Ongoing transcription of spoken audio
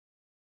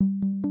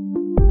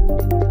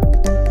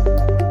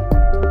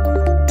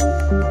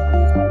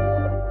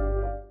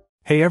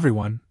Hey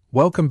everyone,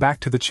 welcome back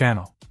to the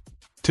channel.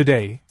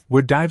 Today,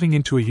 we're diving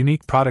into a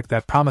unique product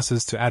that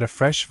promises to add a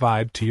fresh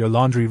vibe to your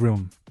laundry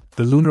room,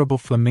 the Lunarable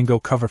Flamingo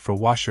cover for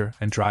washer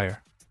and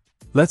dryer.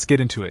 Let's get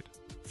into it.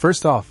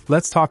 First off,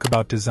 let's talk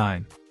about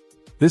design.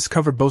 This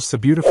cover boasts a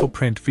beautiful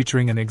print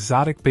featuring an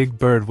exotic big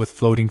bird with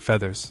floating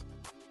feathers.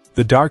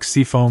 The dark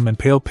seafoam and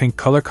pale pink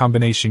color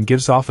combination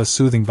gives off a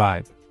soothing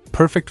vibe,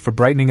 perfect for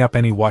brightening up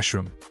any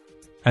washroom.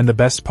 And the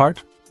best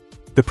part?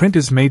 The print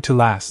is made to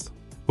last,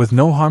 with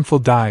no harmful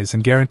dyes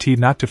and guaranteed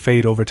not to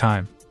fade over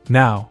time.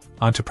 Now,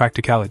 onto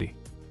practicality.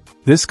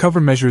 This cover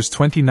measures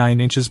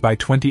 29 inches by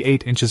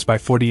 28 inches by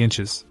 40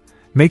 inches,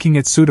 making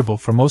it suitable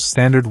for most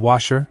standard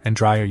washer and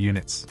dryer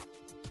units.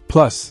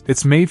 Plus,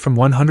 it's made from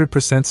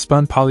 100%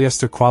 spun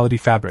polyester quality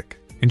fabric,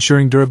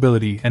 ensuring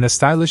durability and a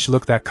stylish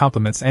look that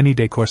complements any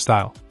decor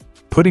style.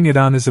 Putting it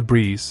on is a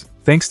breeze,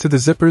 thanks to the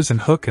zippers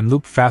and hook and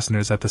loop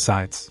fasteners at the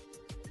sides.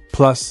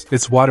 Plus,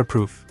 it's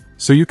waterproof,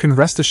 so you can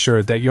rest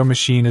assured that your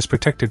machine is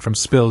protected from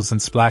spills and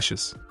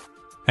splashes.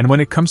 And when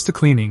it comes to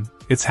cleaning,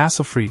 it's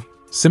hassle-free.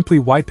 Simply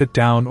wipe it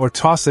down or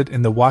toss it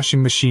in the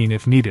washing machine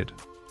if needed.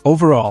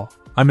 Overall,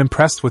 I'm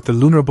impressed with the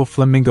Lunarable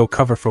Flamingo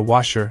cover for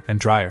washer and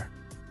dryer.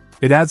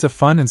 It adds a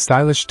fun and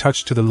stylish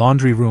touch to the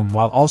laundry room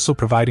while also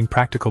providing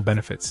practical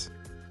benefits.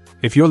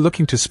 If you're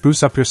looking to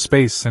spruce up your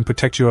space and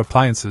protect your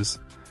appliances,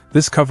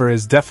 this cover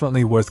is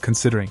definitely worth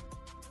considering.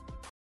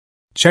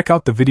 Check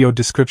out the video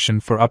description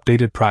for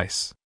updated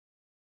price.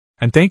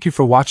 And thank you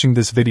for watching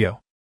this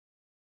video.